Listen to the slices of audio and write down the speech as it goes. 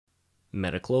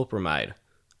Metoclopramide,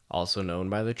 also known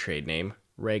by the trade name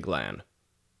Reglan.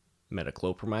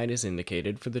 Metoclopramide is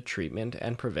indicated for the treatment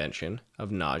and prevention of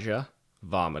nausea,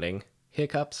 vomiting,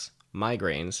 hiccups,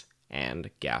 migraines, and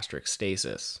gastric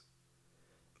stasis.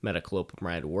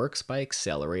 Metoclopramide works by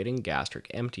accelerating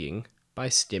gastric emptying by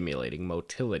stimulating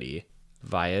motility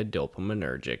via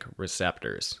dopaminergic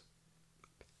receptors.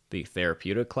 The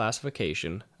therapeutic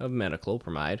classification of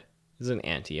metoclopramide is an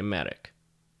antiemetic.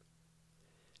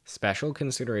 Special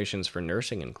considerations for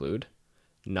nursing include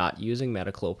not using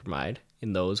metoclopramide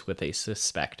in those with a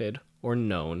suspected or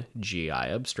known GI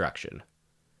obstruction,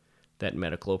 that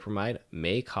metoclopramide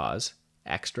may cause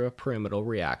extrapyramidal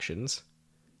reactions,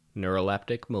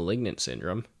 neurolyptic malignant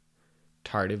syndrome,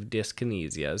 tardive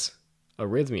dyskinesias,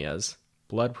 arrhythmias,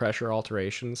 blood pressure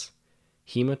alterations,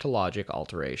 hematologic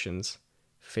alterations,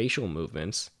 facial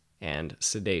movements, and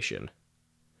sedation.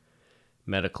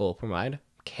 Metoclopramide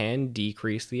can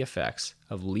decrease the effects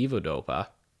of levodopa,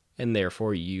 and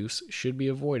therefore use should be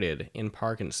avoided in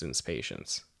Parkinson's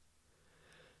patients.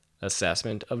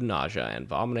 Assessment of nausea and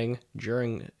vomiting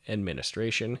during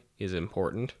administration is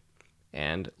important,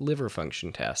 and liver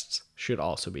function tests should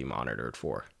also be monitored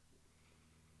for.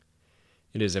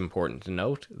 It is important to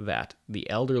note that the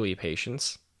elderly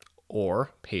patients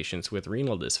or patients with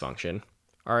renal dysfunction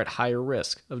are at higher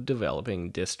risk of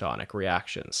developing dystonic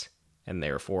reactions, and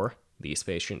therefore these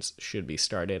patients should be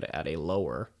started at a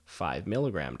lower 5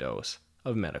 mg dose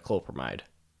of metoclopramide.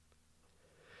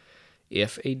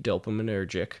 If a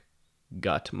dopaminergic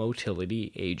gut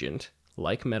motility agent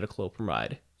like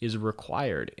metoclopramide is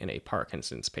required in a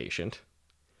Parkinson's patient,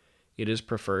 it is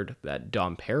preferred that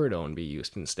domperidone be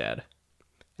used instead,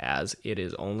 as it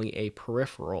is only a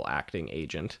peripheral acting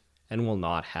agent and will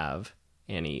not have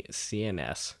any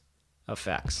CNS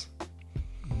effects.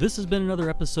 This has been another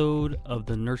episode of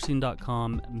the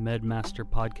Nursing.com MedMaster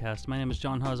podcast. My name is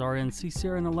John Haas, RN,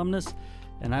 CCRN alumnus,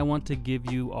 and I want to give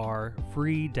you our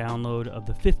free download of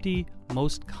the 50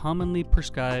 most commonly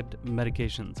prescribed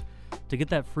medications. To get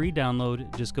that free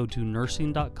download, just go to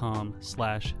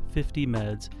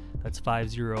nursing.com/50meds. That's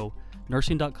 50,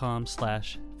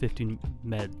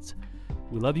 nursing.com/50meds.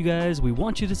 We love you guys. We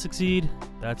want you to succeed.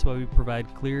 That's why we provide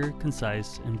clear,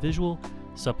 concise, and visual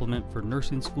supplement for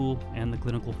nursing school and the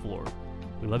clinical floor.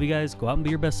 We love you guys. Go out and be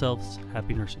your best selves.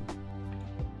 Happy nursing.